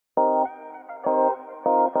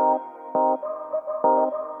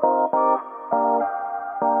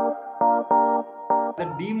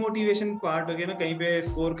Demotivation part हो गया ना, कहीं पे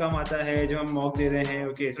स्कोर कम आता है जब हम मॉक दे रहे हैं,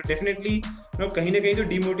 ओके, सो डेफिनेटली कहीं ना कहीं तो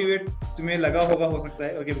डीमोटिवेट तुम्हें लगा होगा, हो सकता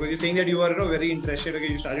है, okay, because you saying that you are very interested,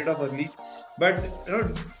 okay, you started off early, but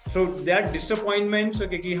so that disappointments,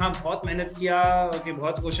 okay, कि हाँ बहुत मेहनत किया, ओके,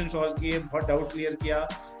 बहुत क्वेश्चन सॉल्व किए, बहुत डाउट क्लियर किया,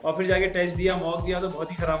 और फिर जाके टेस्ट दिया, मॉक दिया, तो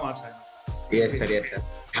बहुत ही खराब मार्क्स आए. Yes, sir. Yes, sir.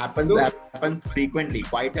 Happens frequently,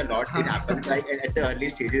 quite a lot. It happens like at the early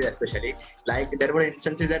stages, especially. Like there were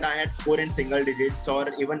instances that I had scored in single digits or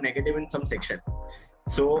even negative in some sections.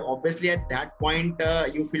 So obviously at that point,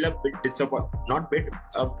 you feel a bit disappointed, not bit,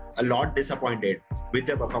 a lot disappointed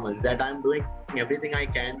with your performance. That I'm doing everything I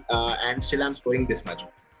can, and still I'm scoring this much.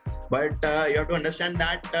 But you have to understand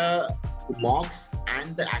that mocks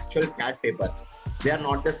and the actual CAT paper, they are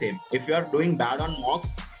not the same. If you are doing bad on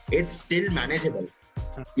mocks, it's still manageable.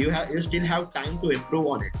 You still have time to improve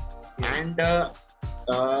on it. Yes. And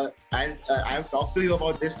as I have talked to you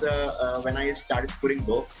about this when I started scoring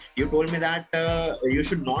low, you told me that you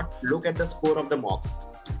should not look at the score of the mocks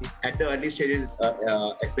at the early stages,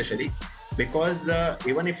 especially because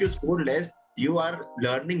even if you score less, you are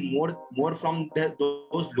learning more from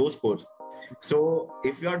those low scores. So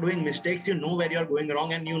if you are doing mistakes, you know where you are going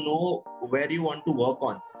wrong and you know where you want to work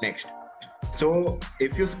on next. So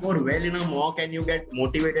if you score well in a mock and you get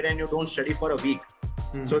motivated and you don't study for a week,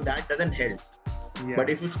 so that doesn't help. Yeah. But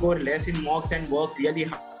if you score less in mocks and work really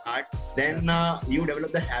hard, then you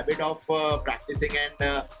develop the habit of practicing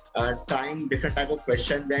and trying different type of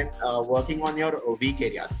questions, then working on your weak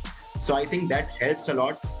areas. So I think that helps a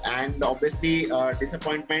lot. And obviously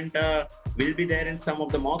disappointment will be there in some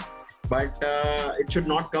of the mocks, but it should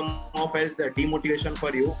not come off as a demotivation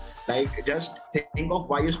for you. Like just think of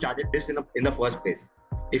why you started this in the first place.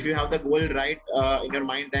 If you have the goal right in your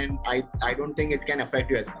mind, then I don't think it can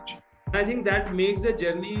affect you as much. I think that makes the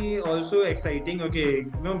journey also exciting, okay,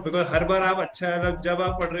 you know, because हर बार आप अच्छा, जब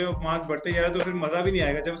आप पढ़ रहे हो, marks बढ़ते जा रहे हो, तो फिर मजा भी नहीं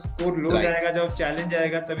आएगा. जब स्कोर लो जाएगा, जब चैलेंज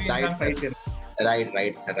आएगा, तभी इंसान फाइट करेगा. Right,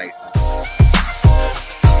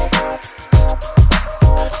 sir.